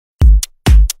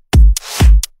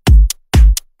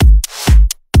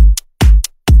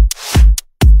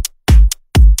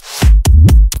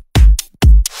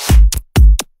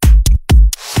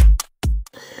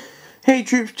Hey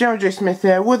troops, GeneralJSmith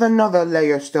here with another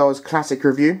LEGO Star Wars Classic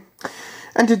review.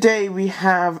 And today we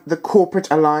have the Corporate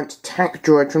Alliance Tank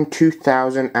Droid from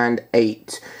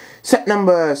 2008. Set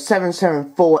number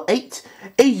 7748,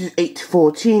 ages 8 to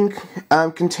 14,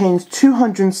 contains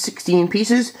 216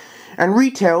 pieces and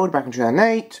retailed back in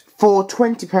 2008 for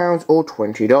 £20 or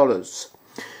 $20.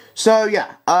 So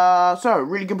yeah,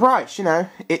 really good price, you know.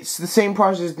 It's the same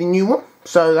price as the new one,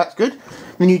 so that's good.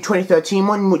 The new 2013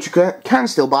 one, which you can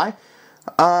still buy.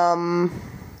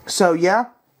 So yeah,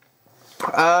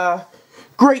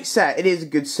 great set. It is a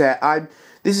good set.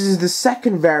 This is the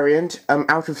second variant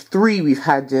out of 3 we've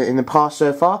had in the past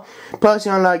so far.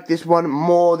 Personally, I like this one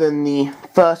more than the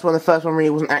first one. The first one really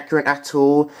wasn't accurate at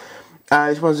all.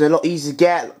 This one's a lot easier to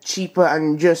get, a lot cheaper,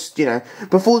 and just, you know,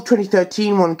 before the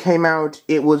 2013 one came out,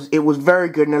 it was very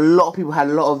good, and a lot of people had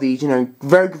a lot of these, you know,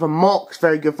 very good for mocks,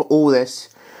 very good for all this.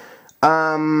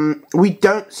 We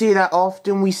don't see it that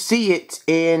often. We see it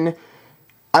in,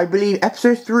 I believe,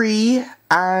 episode 3,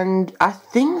 and I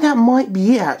think that might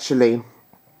be it, actually.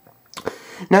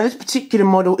 Now, this particular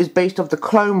model is based off the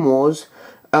Clone Wars,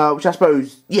 which I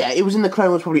suppose, yeah, it was in the Clone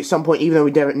Wars probably at some point, even though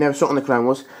we never saw it in the Clone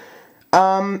Wars.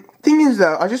 Thing is,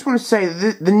 though, I just want to say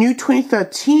that the new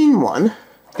 2013 one,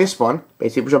 this one,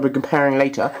 basically, which I'll be comparing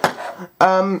later,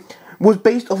 was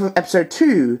based off of episode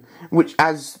 2, which,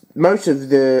 as most of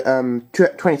the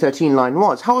 2013 line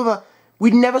was. However,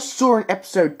 we never saw an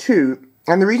episode 2,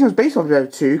 and the reason it was based off of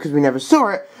episode 2, because we never saw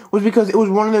it, was because it was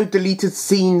one of those deleted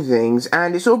scene things,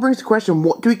 and it sort of brings the question,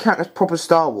 what do we count as proper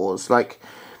Star Wars? Like,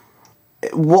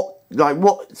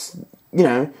 what's, you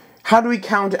know, how do we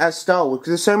count it as Star Wars?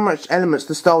 Because there's so much elements to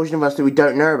the Star Wars universe that we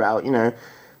don't know about, you know.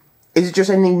 Is it just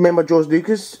anything made by George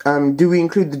Lucas? Do we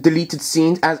include the deleted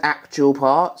scenes as actual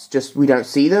parts, just we don't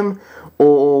see them?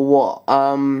 Or what?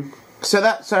 So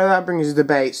that brings us a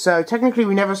debate. So technically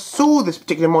we never saw this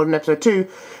particular mod in episode 2,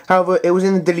 however it was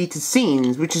in the deleted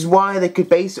scenes, which is why they could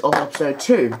base it off episode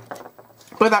 2.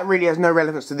 But that really has no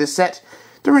relevance to this set.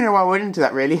 Don't really know why I went into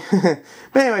that, really. But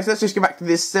anyways, let's just get back to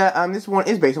this set. This one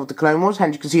is based off the Clone Wars,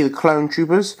 and you can see the clone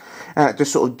troopers,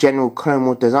 just sort of general Clone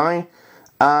Wars design.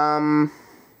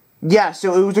 Yeah,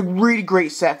 so it was a really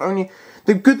great set. Only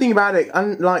the good thing about it,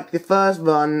 unlike the first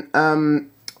one,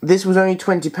 this was only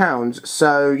 £20,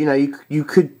 so you know you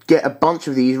could get a bunch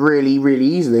of these really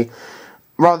easily,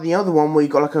 rather than the other one where you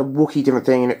got like a Wookiee different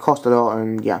thing and it cost a lot.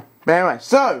 And yeah, but anyway,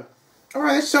 so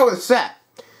alright, let's start with the set.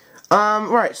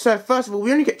 Right, so first of all,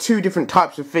 we only get 2 different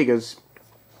types of figures,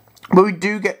 but we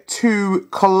do get 2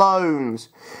 clones.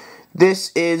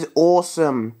 This is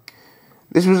awesome.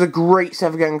 This was a great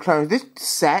set for getting clones. This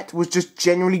set was just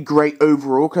generally great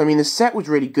overall, because I mean the set was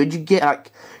really good. You get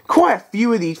like quite a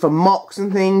few of these for mocks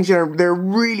and things, you know, they're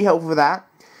really helpful for that.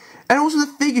 And also the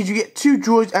figures, you get 2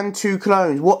 droids and 2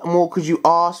 clones. What more could you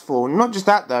ask for? Not just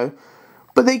that though,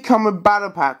 but they come with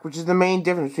battle pack, which is the main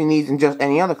difference between these and just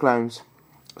any other clones.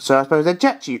 So I suppose they're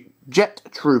jet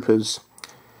troopers.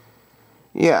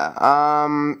 Yeah, I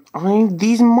mean,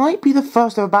 these might be the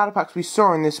first ever battle packs we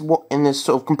saw in this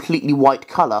sort of completely white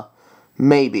colour.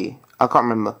 Maybe. I can't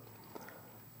remember.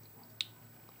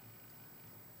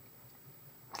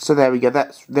 So there we go,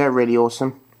 they're really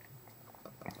awesome.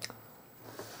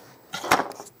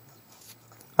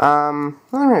 Nothing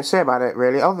really to say about it,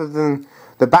 really, other than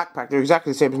the backpack. They're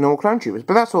exactly the same as normal clone troopers,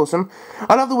 but that's awesome.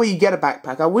 I love the way you get a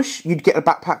backpack. I wish you'd get a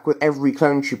backpack with every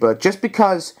clone trooper, just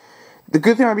because the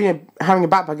good thing about having a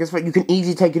backpack is that you can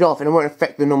easily take it off and it won't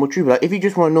affect the normal trooper. Like, if you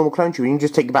just want a normal clone trooper, you can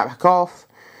just take the backpack off,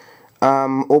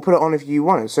 or put it on if you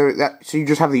want it. So you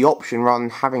just have the option rather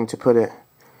than having to put it,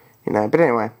 you know. But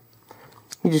anyway,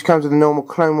 he just comes with a normal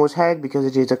Clone Wars head because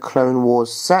it is a Clone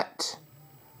Wars set.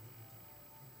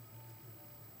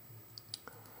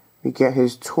 We get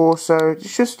his torso.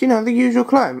 It's just, you know, the usual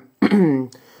clone.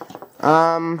 And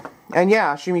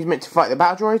yeah, I assume he's meant to fight the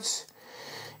battle droids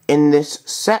in this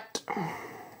set.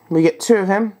 We get 2 of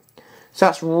him. So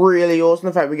that's really awesome,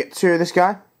 the fact we get 2 of this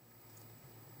guy.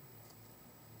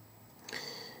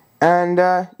 And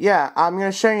yeah, I'm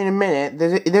going to show you in a minute.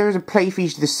 There is a play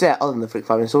feature to this set other than the flick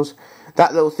 5 missiles.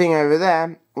 That little thing over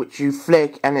there, which you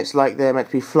flick and it's like they're meant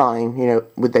to be flying, you know,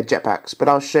 with their jetpacks. But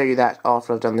I'll show you that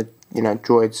after I've done the, you know,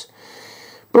 droids.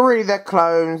 But really, they're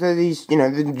clones. They're these, you know,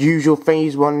 the usual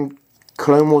Phase 1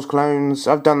 Clone Wars clones.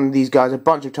 I've done these guys a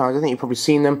bunch of times. I think you've probably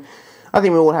seen them. I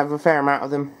think we all have a fair amount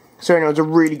of them. So anyway, it's a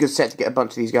really good set to get a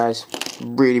bunch of these guys.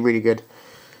 Really good.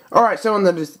 Alright, so on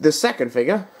the second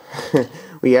figure,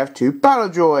 we have 2 battle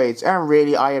droids. And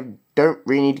really, don't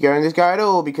really need to go into this guy at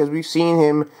all, because we've seen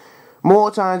him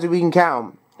more times than we can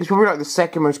count. He's probably like the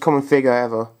second most common figure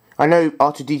ever. I know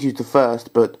R2-D2 is the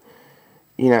first, but,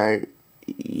 you know,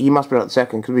 he must be like the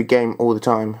second, because we game all the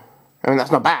time. I mean,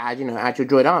 that's not bad, you know, add your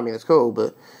droid army, that's cool,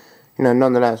 but, you know,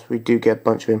 nonetheless, we do get a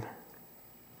bunch of him.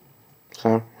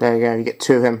 So, there you go, you get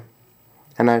 2 of him.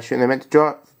 And shouldn't they meant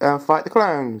to fight the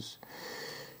clones?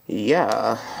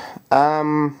 Yeah.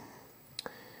 And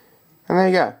there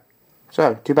you go.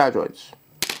 So, 2 battle droids.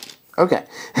 Okay.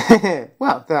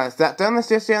 Well, that's that done. Let's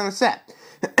just see on the set.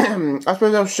 I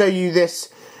suppose I'll show you this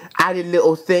added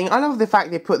little thing. I love the fact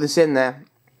they put this in there.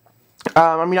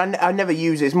 I mean, I never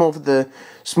use it. It's more for the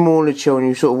smaller children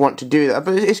who sort of want to do that.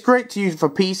 But it's great to use it for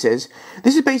pieces.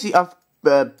 This is basically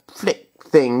a flick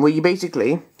thing where you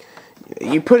basically,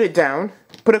 you put it down,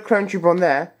 put a clone trooper on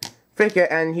there, flick it,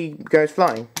 and he goes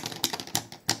flying.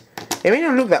 It may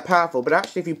not look that powerful, but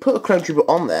actually if you put a clone trooper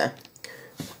on there,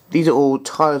 these are all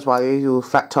tiles by these, all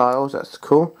flat tiles, that's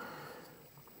cool.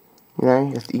 You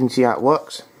know, you can see how it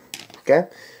works. Okay,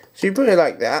 so you put it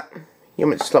like that, you're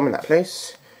meant to slot them in that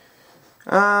place.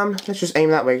 Let's just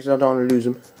aim that way because I don't want to lose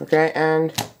them. Okay,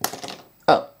 and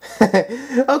oh,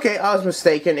 okay, I was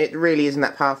mistaken. It really isn't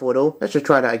that powerful at all. Let's just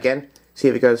try that again. See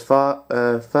if it goes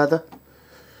further.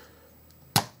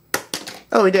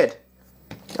 Oh, we did.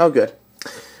 Oh, good.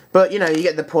 But you know, you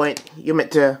get the point. You're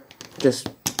meant to just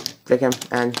flick him,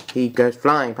 and he goes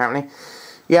flying. Apparently,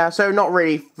 yeah. So not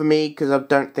really for me because I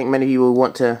don't think many people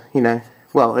want to. You know,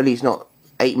 well, at least not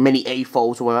many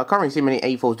A-folds or whatever. I can't really see many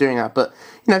A-folds doing that, but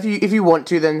you know, if you want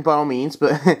to, then by all means.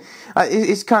 But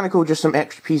it's kind of cool, just some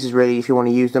extra pieces really if you want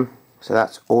to use them. So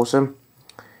that's awesome.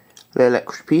 Little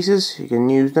extra pieces, you can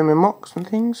use them in mocks and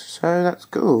things. So that's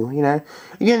cool. You know,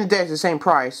 at the end of the day, it's the same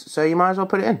price, so you might as well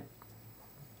put it in.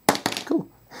 Cool.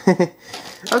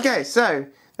 Okay, so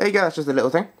there you go. That's just a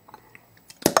little thing.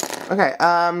 Okay.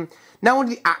 Now on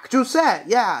to the actual set.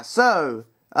 Yeah. So.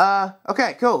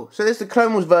 Okay, cool. So this is the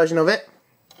Clone Wars version of it.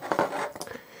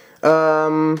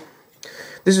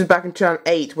 This was back in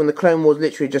 2008 when the Clone Wars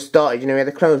literally just started. You know, we had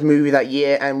the Clone Wars movie that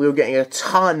year, and we were getting a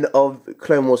ton of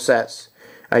Clone Wars sets,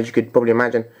 as you could probably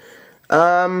imagine.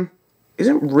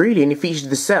 Isn't really any features of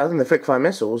the set other than the flick-fire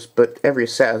missiles, but every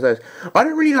set has those. I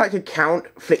don't really like to count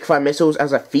flick-fire missiles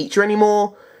as a feature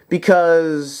anymore,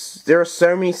 because there are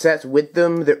so many sets with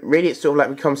them that really it's sort of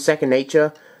like becomes second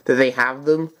nature that they have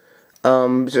them.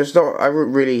 So it's not, I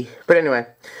wouldn't really, but anyway.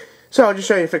 So I'll just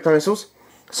show you the flick-fire missiles.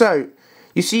 So,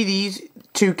 you see these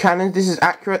 2 cannons, this is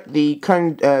accurate, the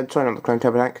clone, sorry not the clone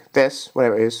turbo tank, this,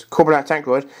 whatever it is, Corporate tank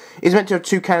droid, is meant to have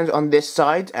 2 cannons on this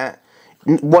side.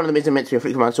 One of them isn't meant to be a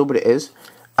flick-fire missile, but it is.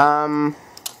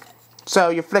 So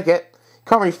you flick it,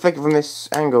 can't really flick it from this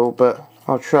angle, but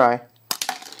I'll try.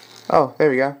 Oh, there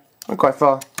we go, I'm quite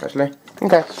far, actually.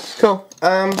 Okay, cool,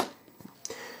 but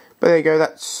there you go,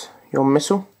 that's your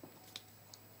missile.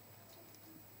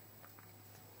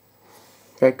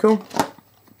 Okay, cool.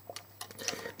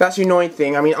 That's the annoying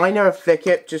thing. I mean, I never flick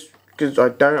it just because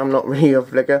I'm not really a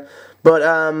flicker. But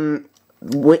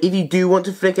if you do want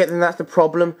to flick it, then that's the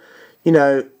problem. You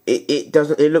know,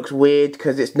 it looks weird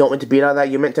because it's not meant to be like that.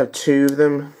 You're meant to have 2 of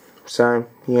them. So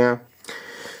yeah.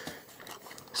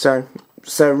 So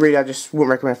really, I just wouldn't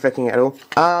recommend flicking it at all.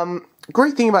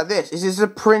 Great thing about this is it's a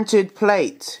printed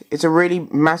plate. It's a really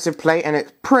massive plate and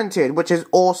it's printed, which is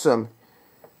awesome.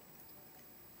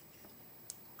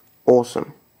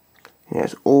 Awesome. Yeah,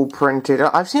 it's all printed.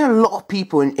 I've seen a lot of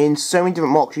people in so many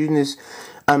different mocks using this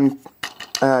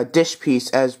dish piece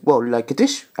as well, like a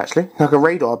dish actually, like a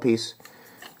radar piece.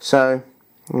 So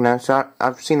you know, so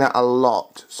I've seen that a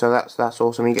lot. So that's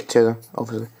awesome. You get 2 of them,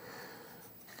 obviously.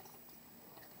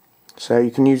 So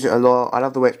you can use it a lot. I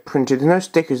love the way it's printed. There's no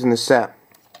stickers in the set,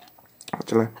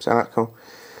 actually, so that's cool.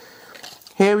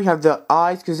 Here we have the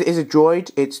eyes because it is a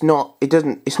droid. It's not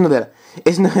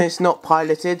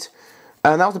piloted.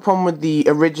 And that was the problem with the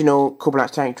original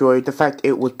Corporate tank droid. The fact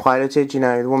it was piloted. You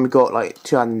know, the one we got like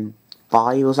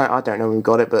 2005 or something. I don't know when we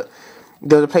got it, but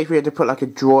there was a place where we had to put like a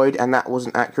droid, and that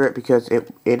wasn't accurate because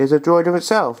it is a droid of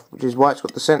itself, which is why it's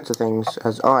got the sensor things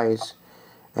as eyes,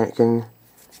 and it can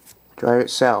drive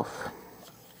itself.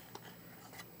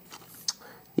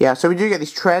 Yeah, so we do get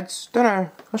these treads. Don't know.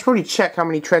 I should probably check how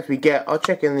many treads we get. I'll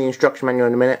check in the instruction manual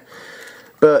in a minute.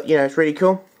 But you know, it's really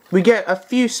cool. We get a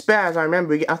few spares. I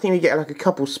remember. I think we get like a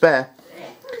couple spare.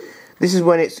 This is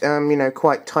when it's you know,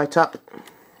 quite tight up.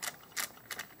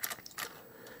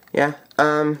 Yeah.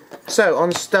 So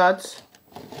on studs.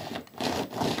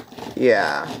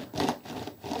 Yeah.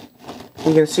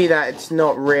 You can see that it's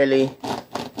not really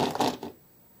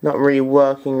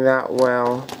working that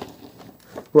well.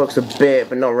 Works a bit,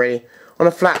 but not really. On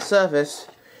a flat surface,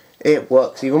 it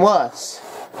works even worse.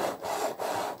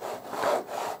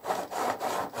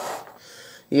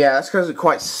 Yeah, that's because it's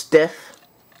quite stiff.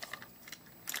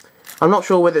 I'm not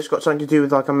sure whether it's got something to do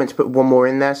with, like, I'm meant to put one more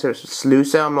in there, so it's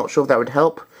looser. I'm not sure if that would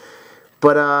help.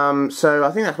 But, so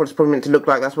I think that's what it's probably meant to look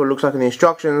like. That's what it looks like in the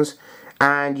instructions.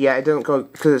 And, yeah, it doesn't go,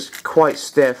 because it's quite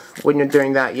stiff. When you're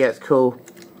doing that, yeah, it's cool.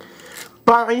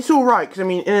 But, I mean, it's alright, because, I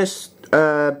mean, in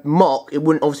a mock, it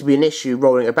wouldn't obviously be an issue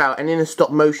rolling it about. And in a stop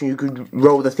motion, you could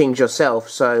roll the things yourself.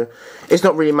 So, it's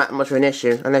not really much of an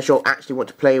issue, unless you actually want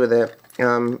to play with it.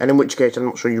 And in which case, I'm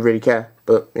not sure you really care.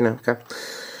 But, you know, okay.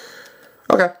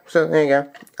 Okay, so there you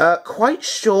go. Quite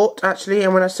short, actually,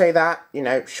 and when I say that, you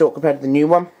know, short compared to the new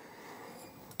one.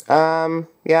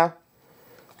 Yeah.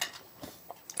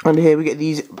 Under here we get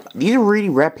these are really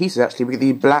rare pieces, actually. We get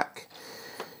these black,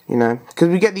 you know, because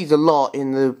we get these a lot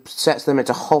in the sets that are meant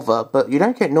to hover, but you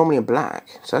don't get normally in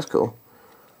black, so that's cool.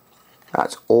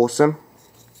 That's awesome.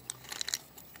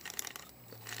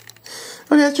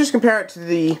 Okay, let's just compare it to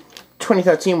the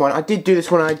 2013 one. I did do this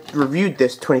when I reviewed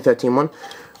this 2013 one.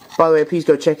 By the way, please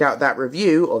go check out that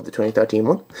review of the 2013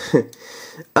 one.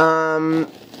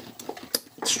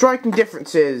 Striking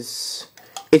differences.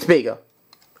 It's bigger.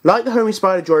 Like the Homing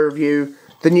Spider Droid review,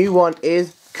 the new one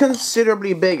is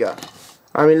considerably bigger.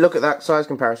 I mean, look at that size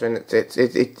comparison.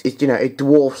 It you know, it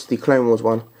dwarfs the Clone Wars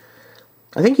one.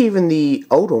 I think even the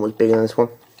old one was bigger than this one.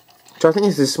 So I think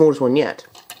this is the smallest one yet.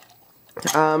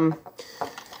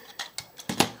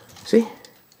 See?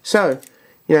 So,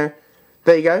 you know,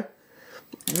 there you go.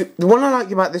 The one I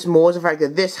liked about this more is the fact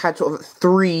that this had sort of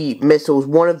 3 missiles.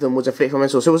 One of them was a flick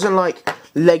missile, so it wasn't like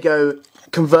Lego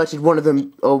converted one of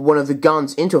them or one of the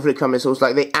guns into a flick missile.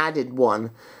 Like they added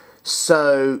one,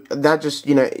 so that just,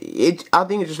 you know, I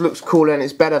think it just looks cooler and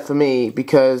it's better for me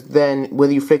because then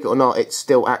whether you flick it or not, it's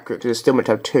still accurate because it's still meant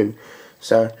to have 2.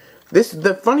 So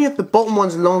the funny enough, the bottom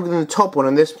one's longer than the top one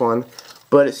on this one.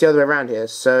 But it's the other way around here,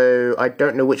 so I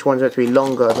don't know which one's going to be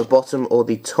longer, the bottom or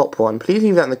the top one. Please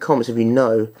leave that in the comments if you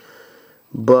know.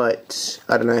 But,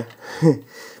 I don't know. Maybe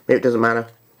it doesn't matter.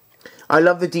 I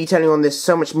love the detailing on this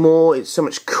so much more. It's so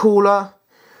much cooler.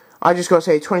 I just got to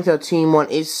say, 2013 one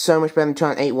is so much better than the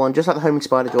 2008 one. Just like the Homing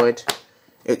Spider Droid.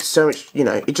 It's so much, you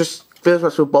know, it just feels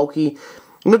much more bulky.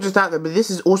 Not just that though, but this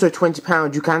is also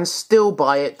 £20. You can still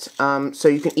buy it, so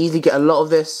you can easily get a lot of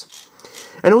this.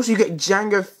 And also you get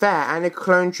Jango Fett and a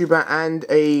Clone Trooper and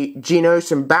a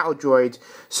Geonosis Battle Droid.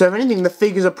 So if anything, the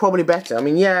figures are probably better. I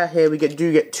mean, yeah, here we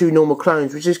do get 2 normal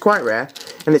clones, which is quite rare.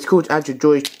 And it's cool to add your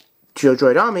droid to your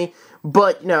droid army.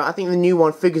 But, no, I think the new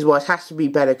one, figures-wise, has to be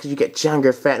better because you get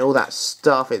Jango Fett and all that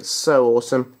stuff. It's so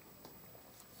awesome.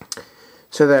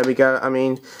 So there we go. I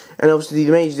mean, and obviously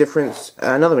the major difference,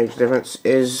 another major difference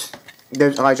is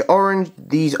those eyes are orange,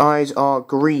 these eyes are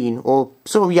green, or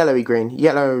sort of yellowy green.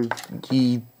 Yellow,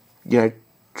 you know,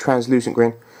 translucent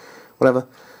green. Whatever.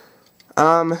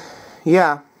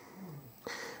 Yeah.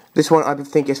 This one I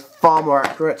think is far more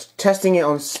accurate. Testing it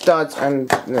on studs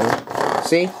and, you know,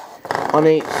 see? On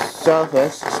a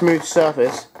surface, smooth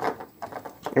surface,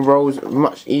 it rolls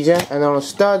much easier. And then on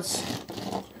studs,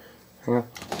 hang on.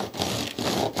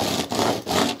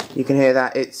 You can hear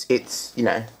that it's, you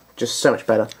know, just so much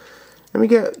better. And we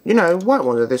get, you know, white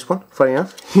ones of this one, funny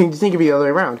enough. You'd think it'd be the other way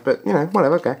around, but, you know,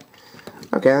 whatever, okay.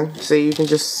 Okay, then, so you can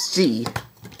just see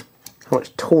how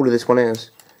much taller this one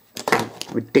is.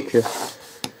 It's ridiculous.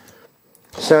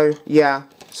 So, yeah.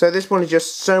 So this one is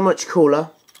just so much cooler.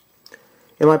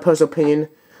 In my personal opinion,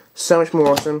 so much more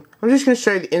awesome. I'm just going to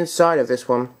show you the inside of this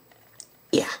one.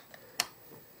 Yeah.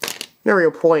 No real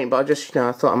point, but I just, you know,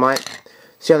 I thought I might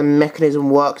see how the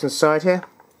mechanism works inside here.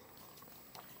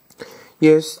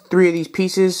 Yes, 3 of these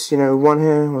pieces, you know, one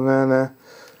here, one there, and there.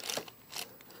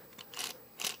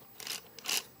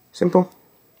 Simple.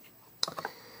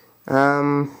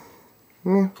 Yeah.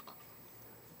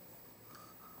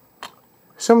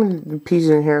 Some of the pieces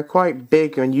in here are quite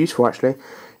big and useful, actually.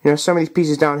 You know, some of these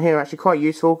pieces down here are actually quite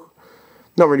useful.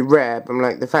 Not really rare, but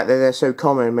like the fact that they're so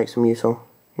common makes them useful.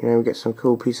 You know, we get some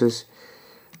cool pieces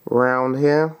around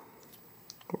here.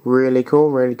 Really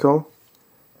cool, really cool.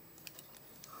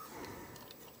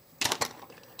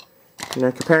 You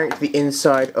know, comparing it to the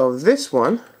inside of this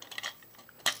one,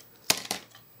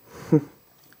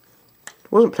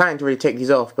 wasn't planning to really take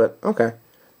these off, but okay.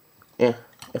 Yeah,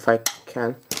 if I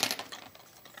can.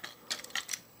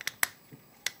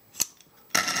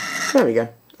 There we go.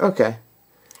 Okay.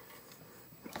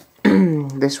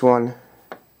 This one,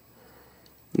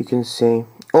 you can see,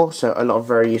 also a lot of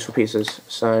very useful pieces.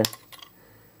 So,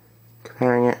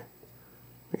 comparing it,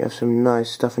 we have some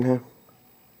nice stuff in here.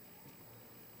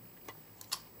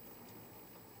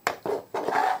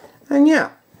 And yeah.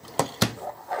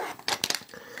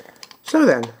 So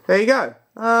then, there you go.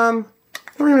 Not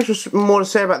really much more to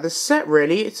say about this set,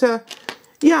 really. It's a,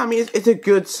 yeah, I mean, it's a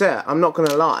good set. I'm not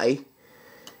gonna lie.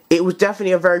 it was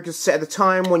definitely a very good set at the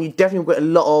time when you definitely got a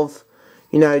lot of,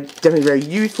 you know, definitely very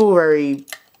useful, very,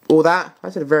 all that. I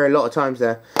said a very lot of times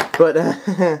there. But,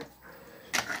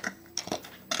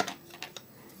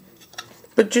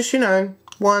 but just, you know,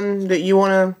 one that you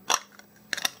want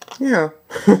to, yeah.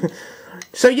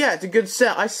 So yeah, it's a good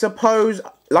set. I suppose,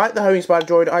 like the Homing Spider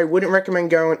Droid, I wouldn't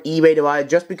recommend going on eBay to buy it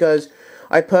just because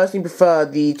I personally prefer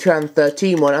the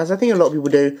 2013 one, as I think a lot of people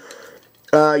do.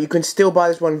 You can still buy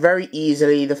this one very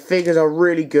easily. The figures are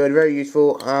really good, very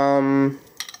useful.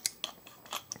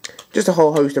 Just a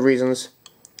whole host of reasons.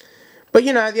 But,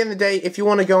 you know, at the end of the day, if you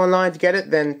want to go online to get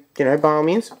it, then, you know, by all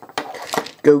means,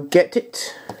 go get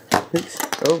it. Oops.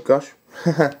 Oh, gosh.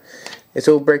 It's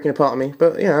all breaking apart on me,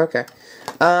 but, you know, okay.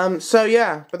 So,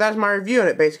 yeah, but that's my review on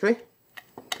it, basically.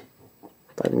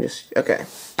 If I can just, okay.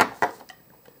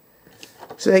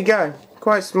 So, there you go.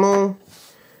 Quite small.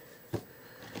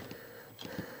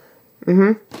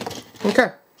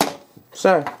 Okay.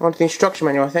 So, on to the instruction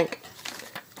manual, I think.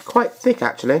 Quite thick,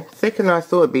 actually. Thicker than I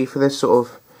thought it'd be for this sort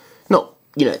of, not,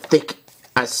 you know, thick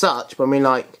as such, but I mean,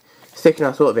 like, thicker than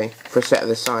I thought it'd be for a set of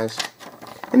this size.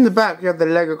 In the back, you have the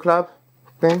Lego Club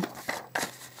thing.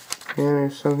 Yeah,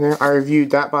 something. I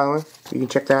reviewed that, by the way. You can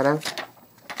check that out.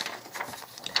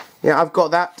 Yeah, I've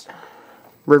got that.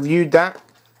 Reviewed that.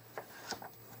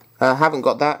 Haven't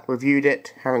got that. Reviewed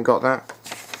it. Haven't got that.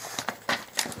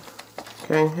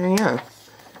 Okay, and yeah.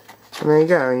 And there you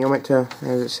go. And you're meant to,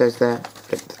 as it says there,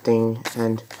 get the thing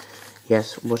and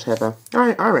yes, whatever.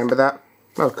 I remember that.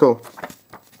 Oh, cool.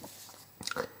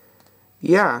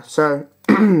 Yeah, so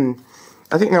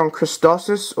I think they're on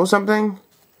Christosis or something.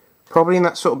 Probably in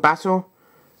that sort of battle.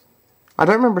 I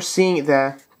don't remember seeing it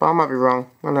there, but I might be wrong.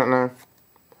 I don't know.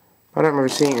 I don't remember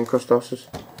seeing it in Christosis.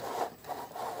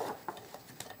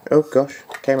 Oh gosh,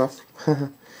 came off.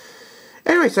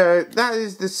 Anyway, so that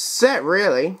is the set,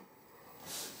 really.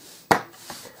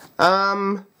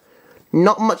 Not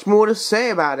much more to say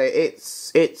about it.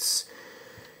 It's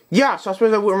yeah, so I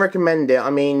suppose I wouldn't recommend it. I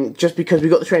mean, just because we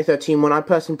got the 2013 one, I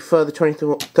personally prefer the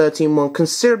 2013 one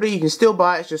considerably. You can still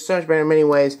buy it, it's just so much better in many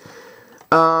ways.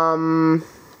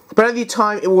 But at the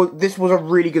time, this was a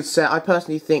really good set. I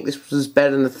personally think this was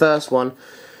better than the first one,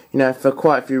 you know, for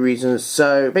quite a few reasons.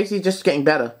 So, basically just getting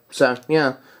better. So,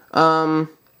 yeah.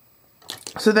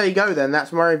 So there you go then.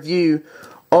 That's my review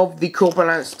of the Corporal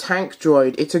Lance Tank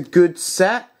Droid. It's a good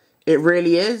set. It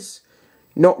really is.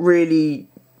 Not really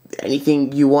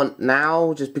anything you want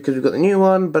now, just because we've got the new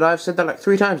one, but I've said that like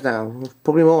 3 times now.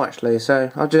 Probably more, actually.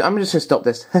 So, I'm just going to stop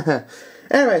this.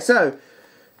 Anyway, so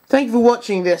thank you for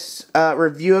watching this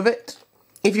review of it.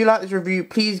 If you like this review,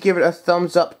 please give it a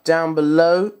thumbs up down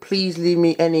below. Please leave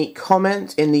me any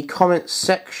comments in the comments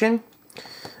section.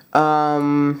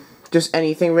 Just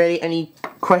anything really, any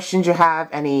questions you have,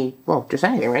 well, just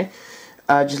anything really.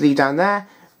 Just leave down there.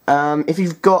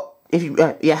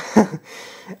 Yeah.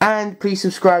 And please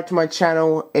subscribe to my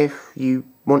channel if you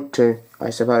want to,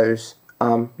 I suppose.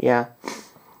 Yeah.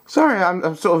 Sorry,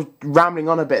 I'm sort of rambling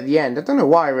on a bit at the end. I don't know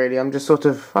why, really. I'm just sort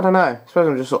of, I don't know. I suppose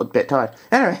I'm just sort of a bit tired.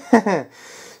 Anyway,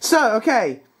 so,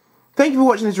 okay. Thank you for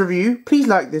watching this review. Please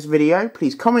like this video.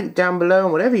 Please comment down below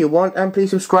on whatever you want. And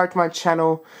please subscribe to my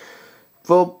channel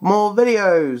for more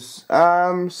videos.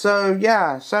 So,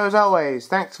 yeah. So, as always,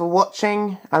 thanks for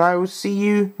watching. And I will see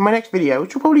you in my next video,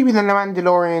 which will probably be the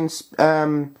Mandalorian's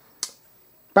battle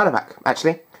pack,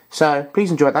 actually. So, please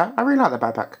enjoy that. I really like that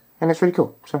battle pack. And it's really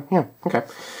cool. So, yeah. Okay.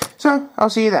 So, I'll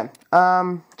see you then.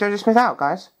 GeneralJSmith out,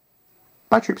 guys.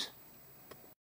 Bye, troops.